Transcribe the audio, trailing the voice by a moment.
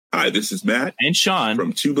Hi, this is Matt and Sean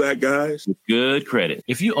from Two Black Guys with Good Credit.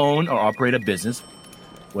 If you own or operate a business,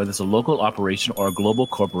 whether it's a local operation or a global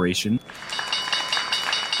corporation,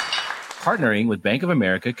 partnering with Bank of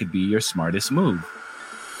America could be your smartest move.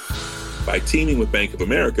 By teaming with Bank of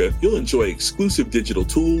America, you'll enjoy exclusive digital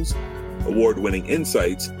tools, award-winning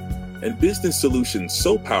insights, and business solutions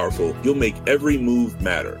so powerful you'll make every move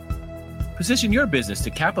matter. Position your business to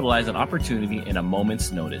capitalize on opportunity in a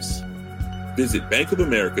moment's notice. Visit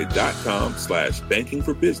bankofamerica.com/banking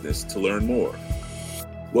for business to learn more.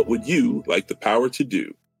 What would you like the power to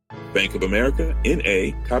do? Bank of America,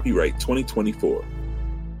 N.A., copyright 2024.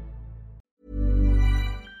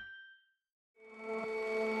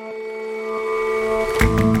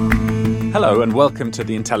 Hello and welcome to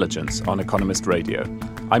The Intelligence on Economist Radio.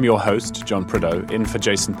 I'm your host, John Prideaux, in for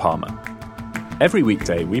Jason Palmer. Every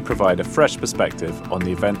weekday, we provide a fresh perspective on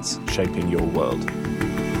the events shaping your world.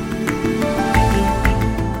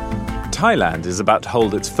 Thailand is about to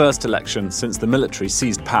hold its first election since the military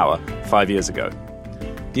seized power 5 years ago.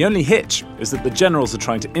 The only hitch is that the generals are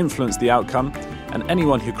trying to influence the outcome, and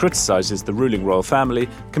anyone who criticises the ruling royal family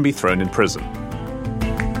can be thrown in prison.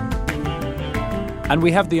 And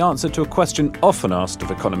we have the answer to a question often asked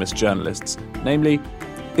of Economist journalists, namely,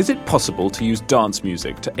 is it possible to use dance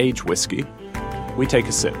music to age whiskey? We take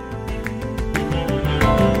a sip.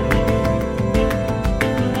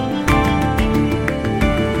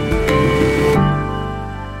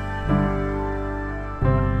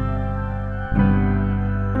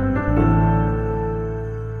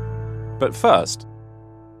 But first,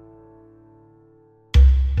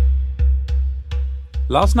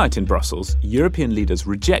 last night in Brussels, European leaders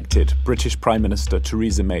rejected British Prime Minister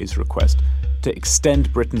Theresa May's request to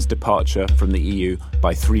extend Britain's departure from the EU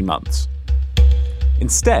by 3 months.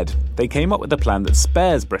 Instead, they came up with a plan that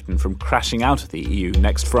spares Britain from crashing out of the EU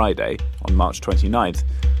next Friday, on March 29th,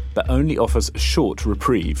 but only offers a short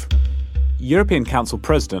reprieve. European Council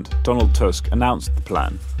President Donald Tusk announced the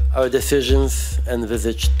plan. Our decisions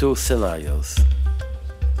envisage 2 scenarios.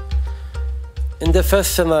 In the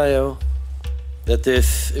first scenario, that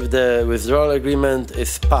is, if the withdrawal agreement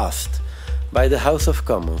is passed by the House of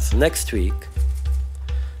Commons next week,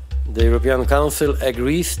 the European Council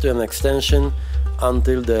agrees to an extension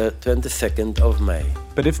until the 22nd of May.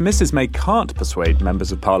 But if Mrs May can't persuade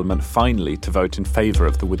members of Parliament finally to vote in favour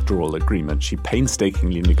of the withdrawal agreement she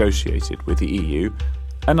painstakingly negotiated with the EU,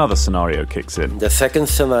 another scenario kicks in. The second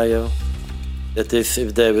scenario, that is,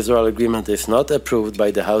 if the withdrawal agreement is not approved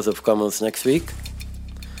by the House of Commons next week,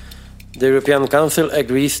 the European Council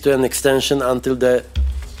agrees to an extension until the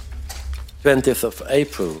 12th of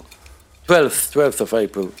April.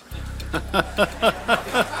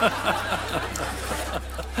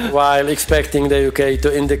 While expecting the UK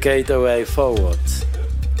to indicate a way forward.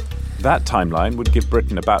 That timeline would give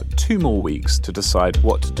Britain about 2 more weeks to decide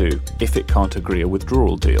what to do if it can't agree a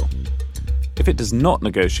withdrawal deal. If it does not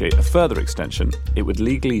negotiate a further extension, it would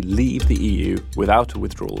legally leave the EU without a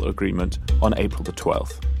withdrawal agreement on April the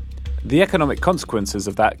 12th. The economic consequences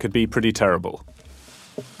of that could be pretty terrible.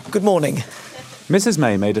 Good morning. Mrs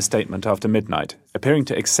May made a statement after midnight, appearing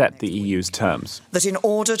to accept the EU's terms. That in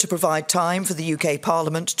order to provide time for the UK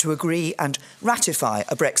Parliament to agree and ratify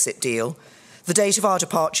a Brexit deal, the date of our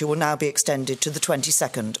departure will now be extended to the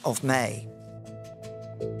 22nd of May.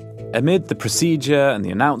 Amid the procedure and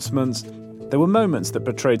the announcements, there were moments that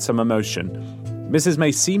betrayed some emotion. Mrs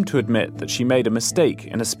May seemed to admit that she made a mistake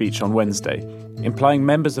in a speech on Wednesday, implying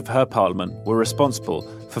members of her Parliament were responsible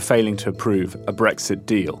for failing to approve a Brexit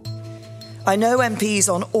deal. I know MPs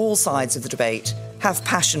on all sides of the debate have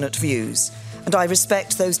passionate views, and I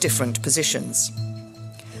respect those different positions.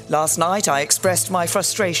 Last night I expressed my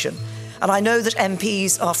frustration, and I know that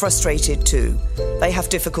MPs are frustrated too. They have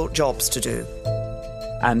difficult jobs to do.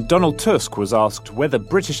 And Donald Tusk was asked whether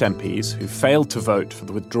British MPs who failed to vote for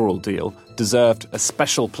the withdrawal deal deserved a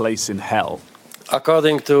special place in hell.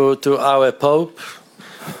 According to our Pope,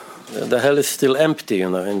 the hell is still empty,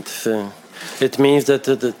 and it means that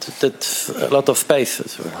a lot of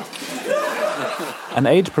spaces. An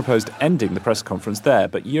aide proposed ending the press conference there,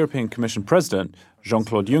 but European Commission President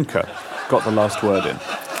Jean-Claude Juncker got the last word in.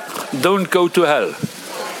 Don't go to hell.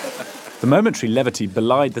 The momentary levity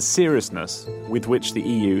belied the seriousness with which the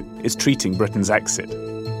EU is treating Britain's exit.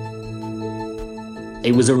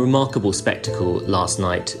 It was a remarkable spectacle last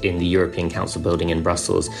night in the European Council building in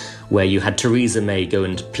Brussels, where you had Theresa May go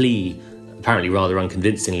and plea, apparently rather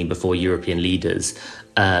unconvincingly, before European leaders,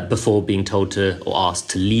 before being told to or asked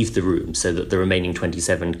to leave the room so that the remaining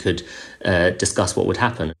 27 could discuss what would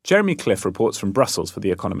happen. Jeremy Cliff reports from Brussels for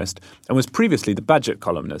The Economist and was previously the budget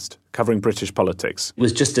columnist covering British politics. It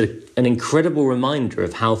was just an incredible reminder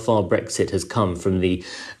of how far Brexit has come from the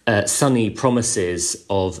sunny promises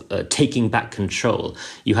of taking back control.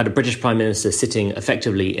 You had a British Prime Minister sitting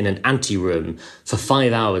effectively in an anteroom for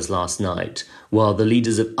 5 hours last night while the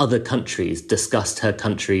leaders of other countries discussed her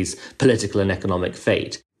country's political and economic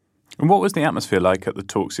fate. And what was the atmosphere like at the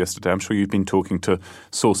talks yesterday? I'm sure you've been talking to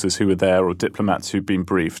sources who were there or diplomats who've been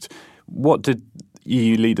briefed. What did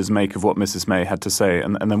EU leaders make of what Mrs May had to say,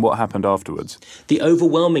 and then what happened afterwards? The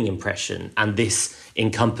overwhelming impression, and this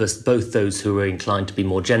encompassed both those who were inclined to be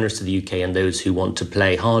more generous to the UK and those who want to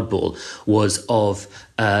play hardball, was of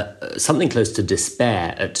something close to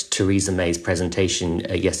despair at Theresa May's presentation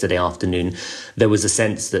yesterday afternoon. There was a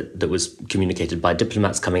sense that was communicated by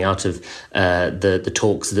diplomats coming out of the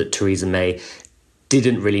talks that Theresa May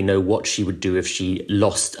didn't really know what she would do if she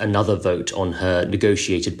lost another vote on her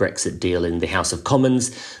negotiated Brexit deal in the House of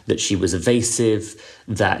Commons, that she was evasive,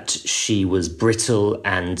 that she was brittle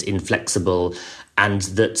and inflexible, and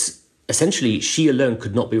that essentially she alone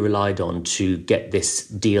could not be relied on to get this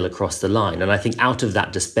deal across the line. And I think out of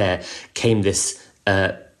that despair came this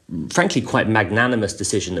frankly quite magnanimous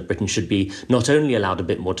decision that Britain should be not only allowed a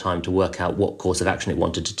bit more time to work out what course of action it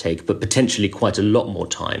wanted to take, but potentially quite a lot more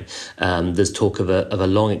time. There's talk of a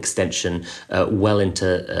long extension well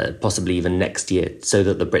into possibly even next year, so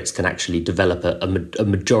that the Brits can actually develop a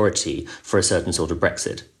majority for a certain sort of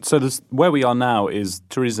Brexit. So where we are now is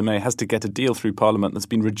Theresa May has to get a deal through Parliament that's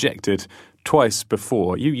been rejected twice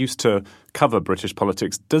before. You used to cover British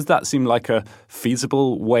politics. Does that seem like a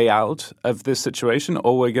feasible way out of this situation,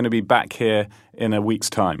 or we're going to be back here in a week's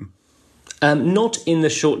time? Not in the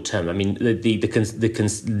short term. I mean,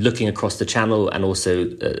 looking across the channel and also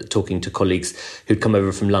talking to colleagues who'd come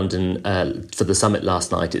over from London for the summit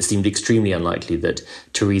last night, it seemed extremely unlikely that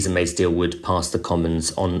Theresa May's deal would pass the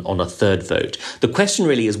Commons on a third vote. The question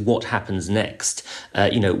really is what happens next.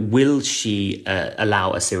 Will she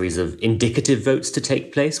allow a series of indicative votes to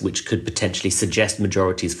take place, which could potentially suggest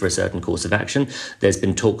majorities for a certain course of action? There's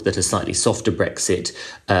been talk that a slightly softer Brexit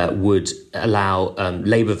would allow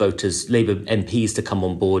Labour MPs to come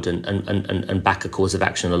on board and back a course of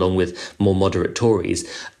action along with more moderate Tories.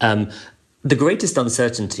 The greatest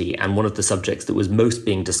uncertainty, and one of the subjects that was most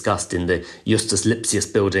being discussed in the Justus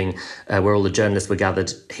Lipsius building, where all the journalists were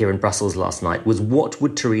gathered here in Brussels last night, was what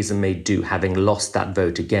would Theresa May do having lost that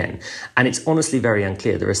vote again? And it's honestly very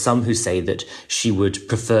unclear. There are some who say that she would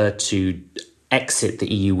prefer to exit the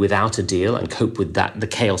EU without a deal and cope with that, the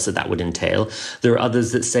chaos that would entail. There are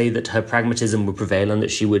others that say that her pragmatism would prevail and that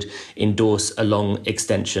she would endorse a long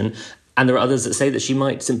extension. And there are others that say that she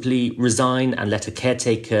might simply resign and let a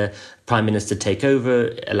caretaker prime minister take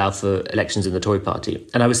over, allow for elections in the Tory party.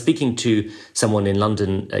 And I was speaking to someone in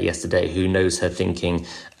London yesterday who knows her thinking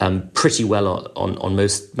pretty well on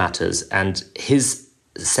most matters. And his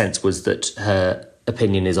sense was that her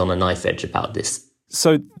opinion is on a knife edge about this.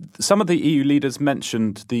 So some of the EU leaders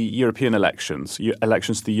mentioned the European elections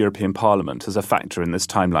to the European Parliament as a factor in this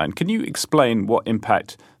timeline. Can you explain what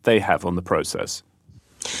impact they have on the process?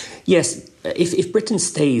 Yes, if Britain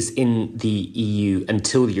stays in the EU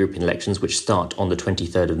until the European elections, which start on the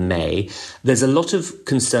 23rd of May, there's a lot of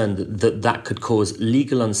concern that could cause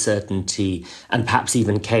legal uncertainty and perhaps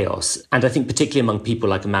even chaos. And I think particularly among people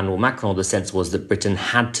like Emmanuel Macron, the sense was that Britain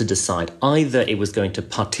had to decide either it was going to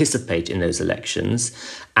participate in those elections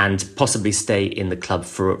and possibly stay in the club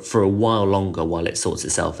for a while longer while it sorts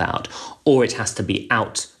itself out, or it has to be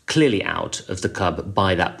clearly out of the club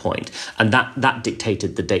by that point. And that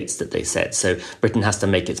dictated the dates that they set. So Britain has to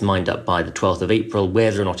make its mind up by the 12th of April,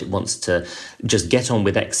 whether or not it wants to just get on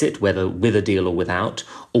with exit, whether with a deal or without,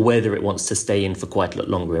 or whether it wants to stay in for quite a lot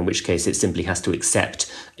longer, in which case it simply has to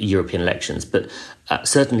accept European elections. But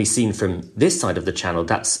certainly seen from this side of the channel,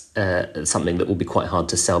 that's something that will be quite hard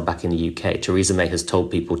to sell back in the UK. Theresa May has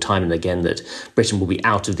told people time and again that Britain will be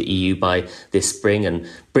out of the EU by this spring, and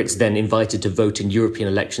Brits then invited to vote in European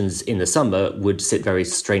elections in the summer would sit very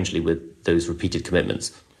strangely with those repeated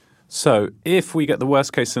commitments. So if we get the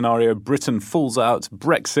worst case scenario, Britain falls out,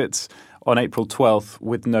 Brexit on April 12th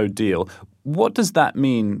with no deal, what does that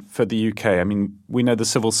mean for the UK? I mean, we know the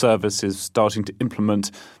civil service is starting to implement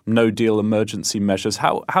no-deal emergency measures.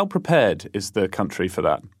 How prepared is the country for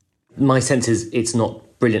that? My sense is it's not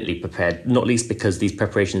brilliantly prepared, not least because these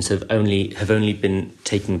preparations have only been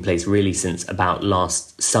taking place really since about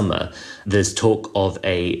last summer. There's talk of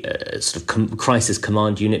a sort of crisis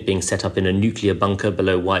command unit being set up in a nuclear bunker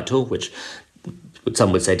below Whitehall, which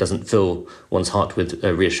some would say doesn't fill one's heart with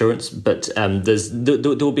reassurance. But there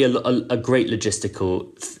will be a great logistical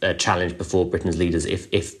challenge before Britain's leaders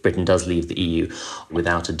if Britain does leave the EU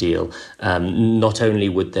without a deal. Not only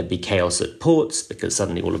would there be chaos at ports, because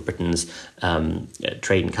suddenly all of Britain's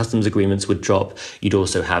trade and customs agreements would drop, you'd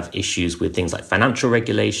also have issues with things like financial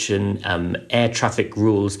regulation, air traffic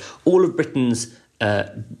rules, all of Britain's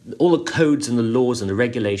all the codes and the laws and the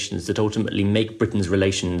regulations that ultimately make Britain's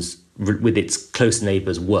relations with its close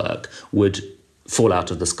neighbours work would fall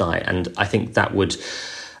out of the sky. And I think that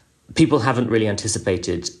people haven't really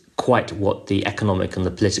anticipated quite what the economic and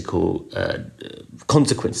the political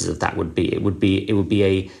consequences of that would be. It would be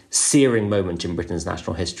a searing moment in Britain's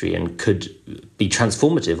national history and could be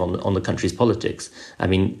transformative on the country's politics. I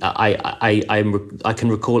mean, I can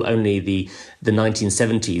recall only the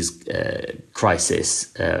 1970s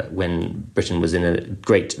crisis when Britain was in a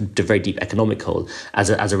very deep economic hole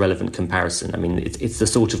as a relevant comparison. I mean, it's the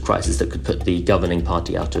sort of crisis that could put the governing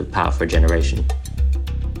party out of power for a generation.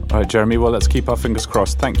 All right, Jeremy, well, let's keep our fingers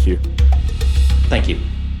crossed. Thank you. Thank you.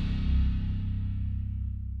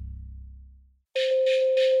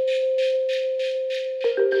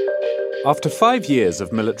 After 5 years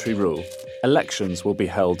of military rule, elections will be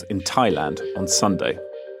held in Thailand on Sunday.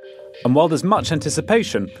 And while there's much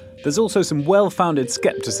anticipation, there's also some well-founded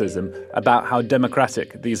scepticism about how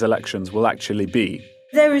democratic these elections will actually be.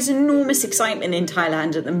 There is enormous excitement in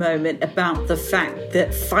Thailand at the moment about the fact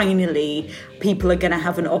that finally people are going to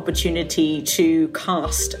have an opportunity to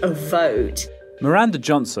cast a vote. Miranda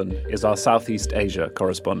Johnson is our Southeast Asia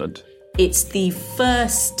correspondent. It's the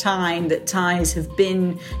first time that Thais have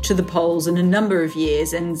been to the polls in a number of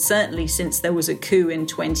years, and certainly since there was a coup in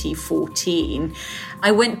 2014.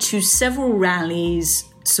 I went to several rallies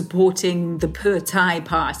supporting the Pheu Thai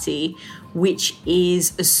party, which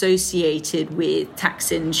is associated with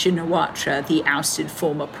Thaksin Shinawatra, the ousted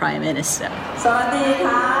former Prime Minister.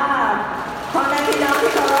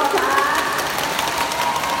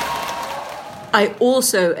 I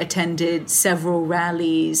also attended several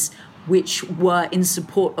rallies which were in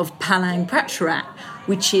support of Palang Pracharat,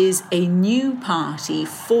 which is a new party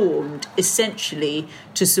formed essentially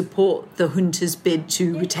to support the junta's bid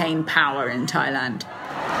to retain power in Thailand.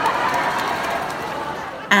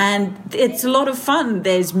 And it's a lot of fun.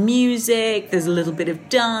 There's music, there's a little bit of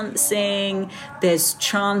dancing, there's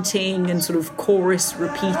chanting and sort of chorus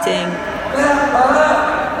repeating.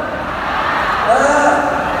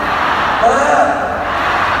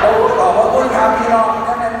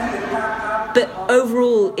 But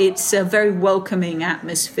overall, it's a very welcoming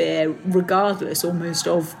atmosphere, regardless almost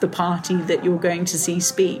of the party that you're going to see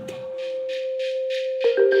speak.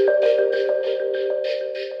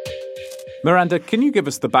 Miranda, can you give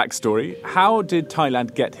us the backstory? How did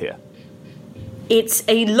Thailand get here? It's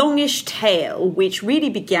a longish tale which really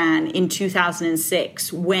began in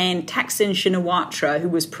 2006 when Thaksin Shinawatra, who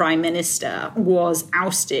was Prime Minister, was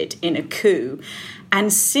ousted in a coup.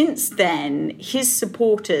 And since then, his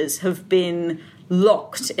supporters have been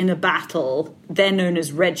locked in a battle, they're known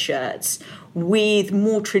as red shirts, with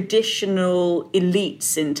more traditional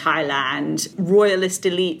elites in Thailand, royalist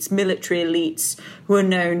elites, military elites, who are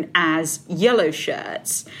known as yellow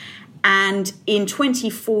shirts. And in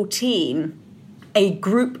 2014, a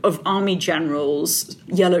group of army generals,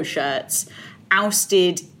 yellow shirts,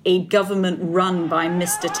 ousted a government run by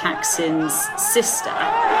Mr. Thaksin's sister.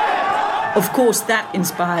 Of course, that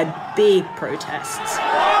inspired big protests.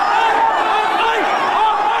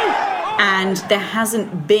 And there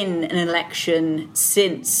hasn't been an election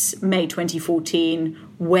since May 2014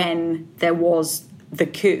 when there was the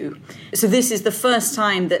coup. So this is the first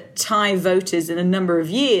time that Thai voters in a number of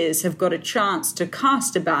years have got a chance to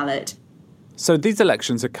cast a ballot. So these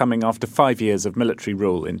elections are coming after 5 years of military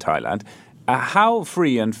rule in Thailand. How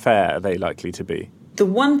free and fair are they likely to be? The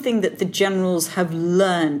one thing that the generals have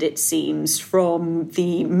learned, it seems, from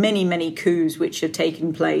the many, many coups which have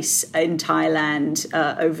taken place in Thailand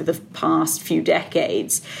over the past few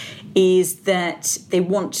decades is that they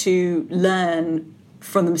want to learn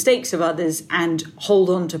from the mistakes of others and hold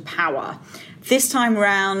on to power. This time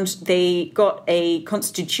round, they got a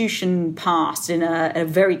constitution passed in a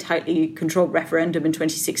very tightly controlled referendum in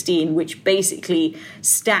 2016, which basically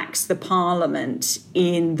stacks the parliament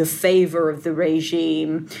in the favour of the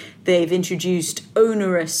regime. They've introduced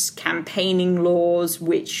onerous campaigning laws,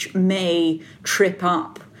 which may trip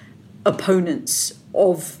up opponents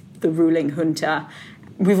of the ruling junta.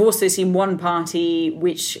 We've also seen one party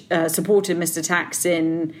which supported Mr.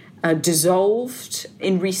 Thaksin dissolved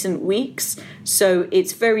in recent weeks. So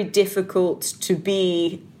it's very difficult to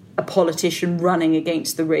be a politician running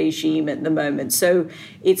against the regime at the moment. So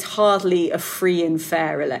it's hardly a free and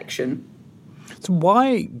fair election. So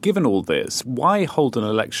why, given all this, why hold an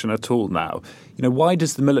election at all now? Why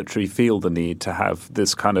does the military feel the need to have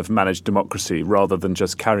this kind of managed democracy rather than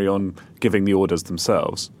just carry on giving the orders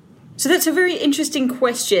themselves? So that's a very interesting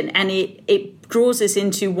question, and it draws us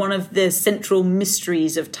into one of the central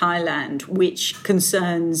mysteries of Thailand, which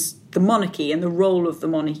concerns the monarchy and the role of the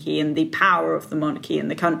monarchy and the power of the monarchy in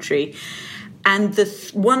the country. And the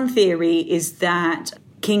one theory is that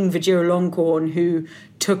King Vajiralongkorn, who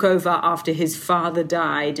took over after his father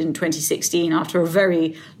died in 2016 after a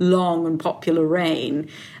very long and popular reign,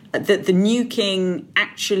 that the new king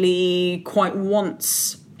actually quite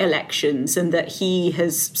wants elections and that he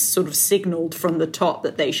has sort of signalled from the top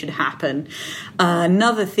that they should happen.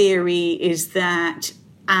 Another theory is that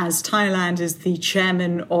as Thailand is the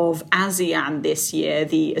chairman of ASEAN this year,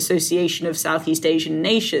 the Association of Southeast Asian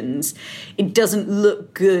Nations, it doesn't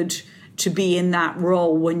look good to be in that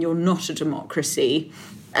role when you're not a democracy.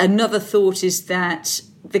 Another thought is that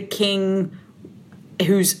the king,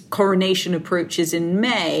 whose coronation approaches in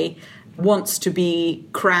May, wants to be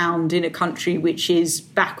crowned in a country which is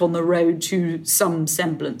back on the road to some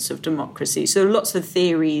semblance of democracy. So lots of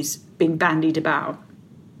theories being bandied about.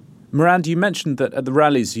 Miranda, you mentioned that at the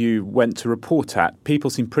rallies you went to report at, people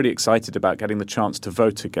seem pretty excited about getting the chance to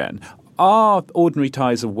vote again. Are ordinary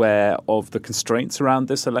Thais aware of the constraints around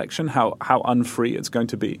this election, how unfree it's going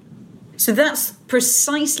to be? So that's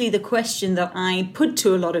precisely the question that I put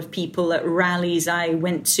to a lot of people at rallies I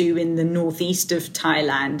went to in the northeast of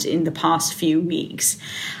Thailand in the past few weeks.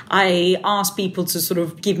 I asked people to sort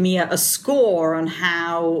of give me a score on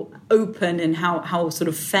how open and how sort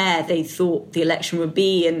of fair they thought the election would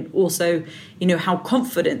be, and also, how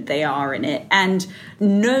confident they are in it. And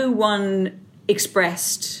no one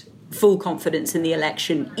expressed full confidence in the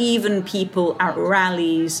election, even people at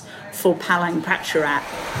rallies for Palang Pracharat,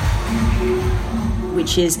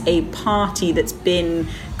 which is a party that's been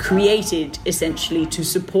created essentially to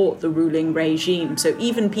support the ruling regime. So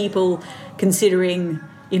even people considering,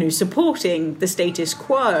 supporting the status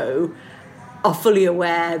quo are fully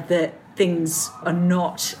aware that things are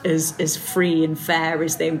not as free and fair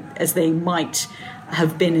as they might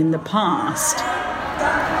have been in the past.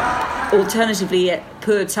 Alternatively, at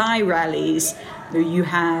Pheu Thai rallies, you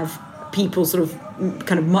have people sort of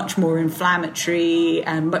kind of much more inflammatory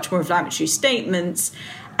statements,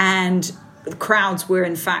 and crowds were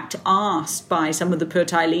in fact asked by some of the Pheu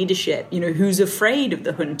Thai leadership, who's afraid of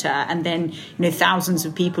the junta, and then thousands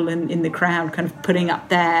of people in the crowd kind of putting up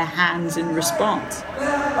their hands in response.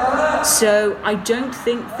 So I don't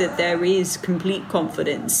think that there is complete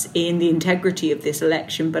confidence in the integrity of this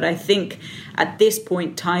election, but I think at this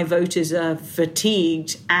point Thai voters are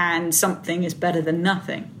fatigued and something is better than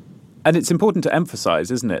nothing. And it's important to emphasise,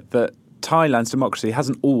 isn't it, that Thailand's democracy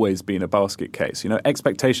hasn't always been a basket case.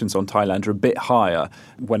 Expectations on Thailand are a bit higher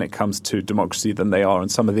when it comes to democracy than they are in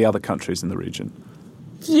some of the other countries in the region.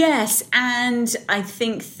 Yes, and I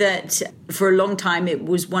think that for a long time it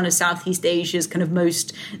was one of Southeast Asia's kind of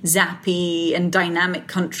most zappy and dynamic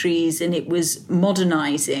countries, and it was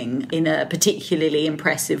modernising in a particularly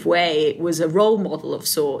impressive way. It was a role model of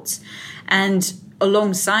sorts. And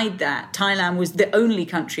alongside that, Thailand was the only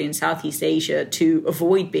country in Southeast Asia to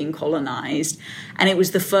avoid being colonised, and it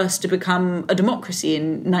was the first to become a democracy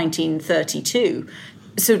in 1932.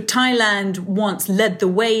 So Thailand once led the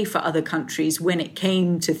way for other countries when it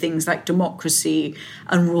came to things like democracy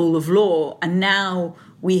and rule of law, and now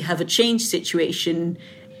we have a changed situation,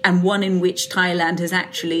 and one in which Thailand has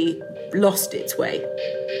actually lost its way.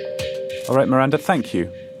 All right, Miranda, thank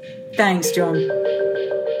you. Thanks, John.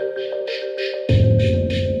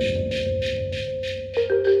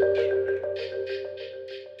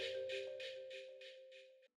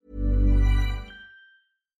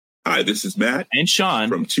 Hi, this is Matt and Sean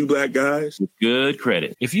from Two Black Guys with Good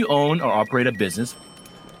Credit. If you own or operate a business,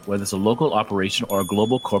 whether it's a local operation or a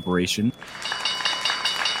global corporation,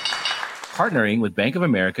 partnering with Bank of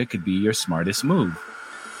America could be your smartest move.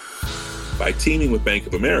 By teaming with Bank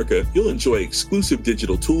of America, you'll enjoy exclusive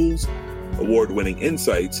digital tools, award-winning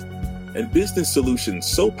insights, and business solutions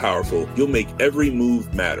so powerful you'll make every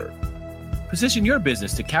move matter. Position your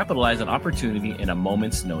business to capitalize on opportunity in a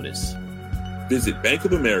moment's notice. Visit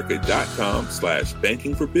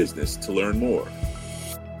bankofamerica.com/bankingforbusiness to learn more.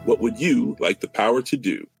 What would you like the power to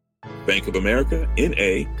do? Bank of America,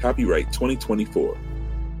 N.A., copyright 2024.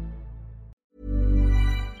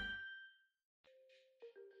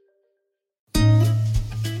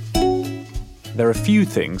 There are few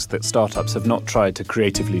things that startups have not tried to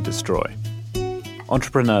creatively destroy.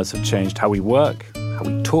 Entrepreneurs have changed how we work, how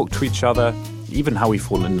we talk to each other, even how we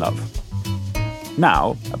fall in love.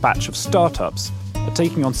 Now, a batch of startups are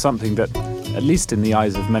taking on something that, at least in the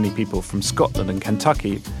eyes of many people from Scotland and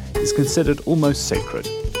Kentucky, is considered almost sacred: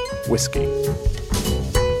 whiskey.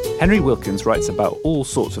 Henry Wilkins writes about all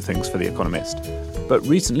sorts of things for The Economist, but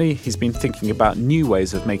recently he's been thinking about new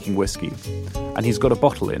ways of making whiskey, and he's got a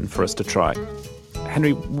bottle in for us to try.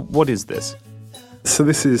 Henry, what is this? So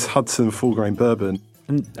this is Hudson full-grain bourbon.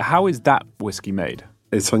 And how is that whiskey made?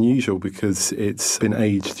 It's unusual because it's been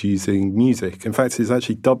aged using music. In fact, it's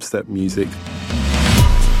actually dubstep music.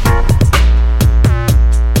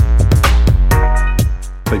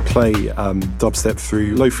 They play dubstep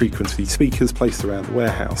through low-frequency speakers placed around the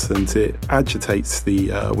warehouse, and it agitates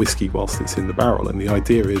the whiskey whilst it's in the barrel. And the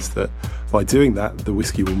idea is that by doing that, the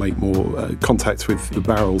whiskey will make more contact with the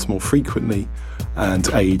barrels more frequently and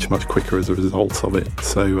age much quicker as a result of it.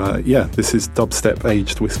 So, this is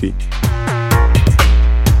dubstep-aged whiskey.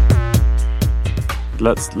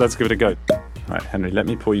 Let's give it a go. All right, Henry, let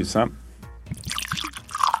me pour you some.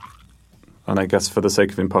 And I guess for the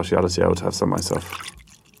sake of impartiality, I ought to have some myself.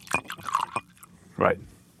 Right.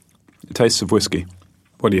 It tastes of whiskey.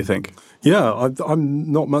 What do you think? Yeah,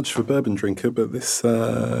 I'm not much of a bourbon drinker, but this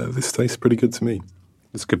tastes pretty good to me.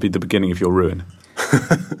 This could be the beginning of your ruin.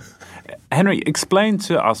 Henry, explain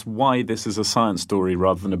to us why this is a science story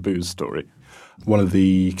rather than a booze story. One of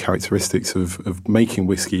the characteristics of making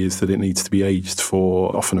whiskey is that it needs to be aged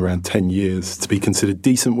for often around 10 years to be considered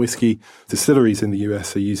decent whiskey. Distilleries in the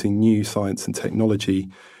US are using new science and technology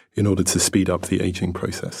in order to speed up the aging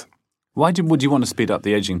process. Why would you want to speed up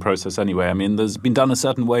the aging process anyway? I mean, there's been done a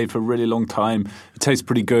certain way for a really long time. It tastes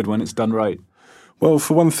pretty good when it's done right. Well,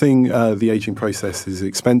 for one thing, the aging process is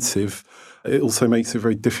expensive. It also makes it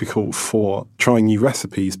very difficult for trying new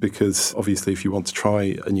recipes because obviously if you want to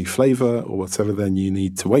try a new flavour or whatever, then you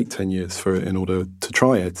need to wait 10 years for it in order to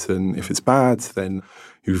try it. And if it's bad, then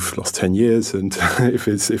you've lost 10 years. And if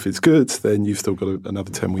it's good, then you've still got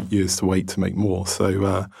another 10 years to wait to make more.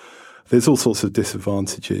 So there's all sorts of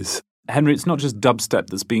disadvantages. Henry, it's not just dubstep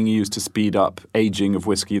that's being used to speed up aging of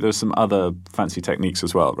whiskey. There's some other fancy techniques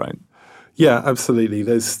as well, right? Yeah, absolutely.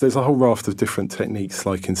 There's a whole raft of different techniques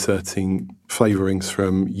like inserting flavourings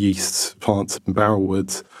from yeasts, plants and barrel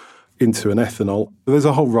woods into an ethanol. There's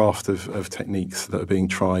a whole raft of techniques that are being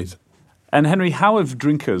tried. And Henry, how have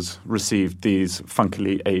drinkers received these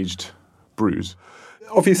funkily aged brews?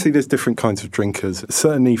 Obviously, there's different kinds of drinkers.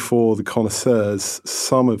 Certainly for the connoisseurs,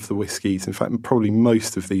 some of the whiskies, in fact, probably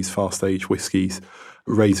most of these fast-aged whiskies,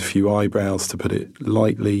 raise a few eyebrows, to put it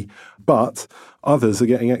lightly. But others are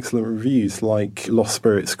getting excellent reviews, like Lost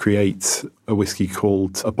Spirits create a whiskey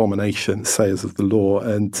called Abomination, Sayers of the Law,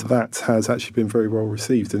 and that has actually been very well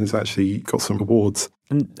received and has actually got some awards.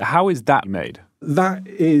 And how is that made? That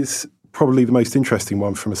is probably the most interesting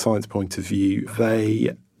one from a science point of view.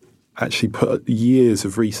 They actually put years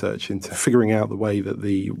of research into figuring out the way that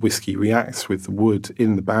the whiskey reacts with the wood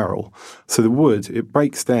in the barrel. So the wood, it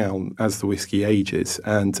breaks down as the whiskey ages,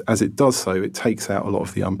 and as it does so, it takes out a lot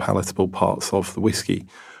of the unpalatable parts of the whiskey,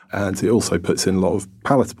 and it also puts in a lot of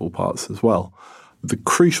palatable parts as well. The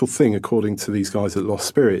crucial thing, according to these guys at Lost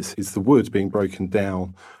Spirits, is the wood being broken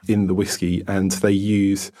down in the whiskey, and they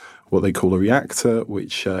use what they call a reactor,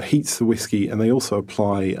 which heats the whiskey, and they also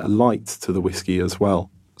apply a light to the whiskey as well.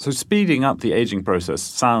 So speeding up the aging process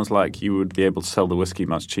sounds like you would be able to sell the whiskey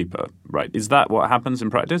much cheaper, right? Is that what happens in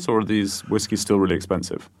practice, or are these whiskies still really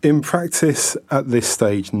expensive? In practice, at this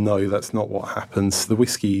stage, no, that's not what happens. The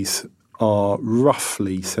whiskies are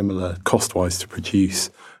roughly similar cost-wise to produce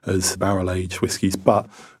as barrel-aged whiskies, but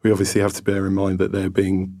we obviously have to bear in mind that they're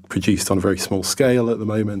being produced on a very small scale at the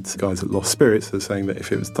moment. The guys at Lost Spirits are saying that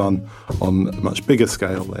if it was done on a much bigger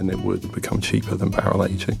scale, then it would become cheaper than barrel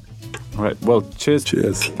aging. All right, well, cheers.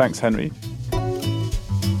 Cheers. Thanks, Henry.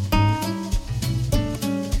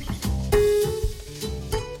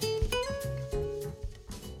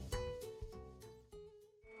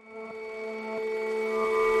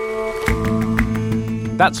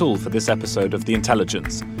 That's all for this episode of The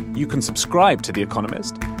Intelligence. You can subscribe to The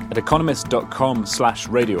Economist at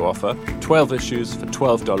economist.com/radio offer, 12 issues for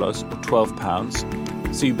 $12 or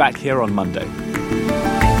 £12. See you back here on Monday.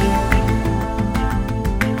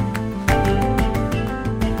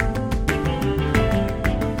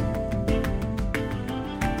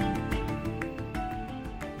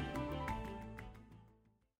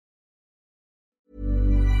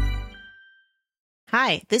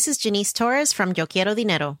 Hi, this is Janice Torres from Yo Quiero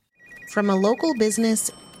Dinero. From a local business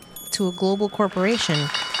to a global corporation,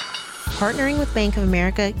 partnering with Bank of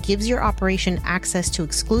America gives your operation access to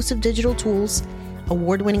exclusive digital tools,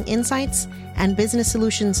 award-winning insights, and business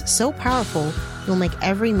solutions so powerful you'll make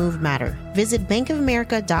every move matter. Visit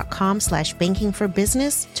bankofamerica.com/banking for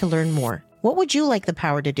business to learn more. What would you like the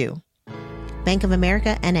power to do? Bank of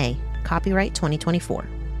America, N.A., copyright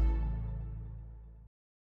 2024.